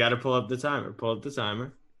 Wait, you got to pull up the timer. Pull up the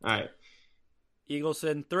timer. All right.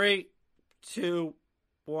 Eagleson, 3, 2,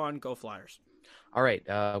 1, go Flyers. All right,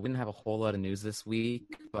 we didn't have a whole lot of news this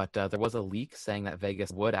week, but there was a leak saying that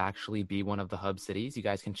Vegas would actually be one of the hub cities. You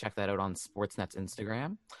guys can check that out on Sportsnet's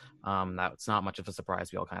Instagram. That's not much of a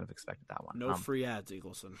surprise. We all kind of expected that one. No free ads,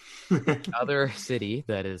 Eagleson. Other city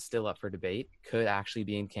that is still up for debate could actually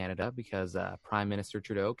be in Canada because Prime Minister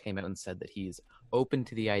Trudeau came out and said that he's open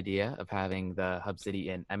to the idea of having the hub city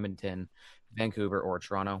in Edmonton, Vancouver, or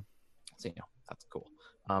Toronto. So, that's cool.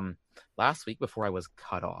 Last week, before I was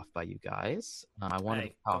cut off by you guys, I wanted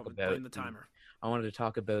to talk about the timer. I wanted to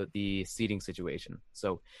talk about the seeding situation.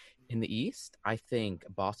 So, in the East, I think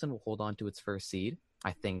Boston will hold on to its first seed.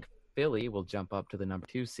 I think Philly will jump up to the number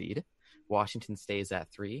 2 seed. Washington stays at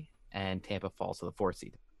 3, and Tampa falls to the 4th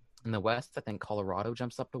seed. In the West, I think Colorado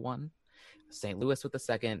jumps up to 1. St. Louis with the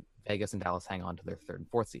 2nd. Vegas and Dallas hang on to their 3rd and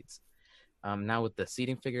 4th seeds. Now with the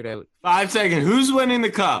seeding figured out, 5 seconds. Who's winning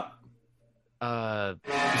the cup? Find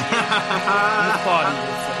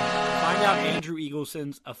out Andrew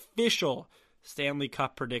Eagleson's official Stanley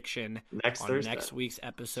Cup prediction next on Thursday. next week's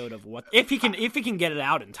episode of what if he can get it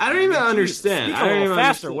out in time. I don't even Jeez, understand. Speak I a don't little even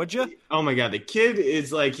faster, understand. would you? Oh my god, the kid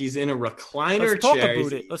is like he's in a recliner Let's talk chair. about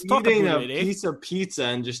He's it. Let's talk eating about a it, eh? piece of pizza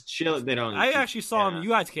and just chill. They don't. I actually saw him. Yeah. You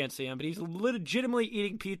guys can't see him, but he's legitimately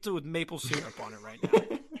eating pizza with maple syrup on it right now.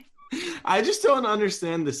 I just don't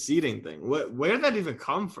understand the seating thing. Where did that even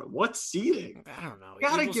come from? What seating? I don't know.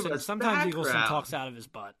 Gotta Eagleson- give us sometimes Eagleson background. talks out of his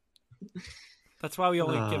butt. That's why we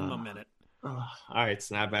only give him a minute. All right,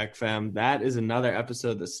 Snapback fam. That is another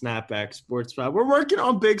episode of the Snapback Sports Pod. We're working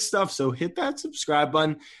on big stuff, so hit that subscribe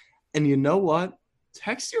button. And you know what?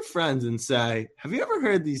 Text your friends and say, have you ever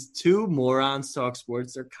heard these two morons talk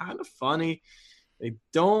sports? They're kind of funny. They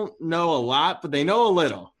don't know a lot, but they know a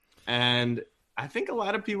little. And I think a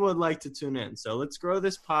lot of people would like to tune in. So let's grow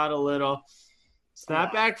this pod a little.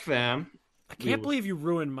 Snapback fam. I can't believe you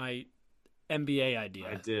ruined my NBA idea.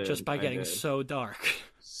 I did. Just by I getting did. so dark.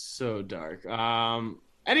 So dark.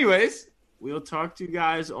 Anyways, we'll talk to you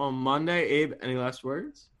guys on Monday. Abe, any last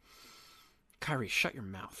words? Kyrie, shut your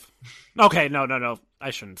mouth. Okay, no.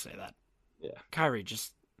 I shouldn't say that. Yeah. Kyrie,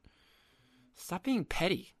 just stop being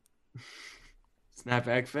petty.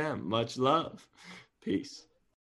 Snapback fam, much love. Peace.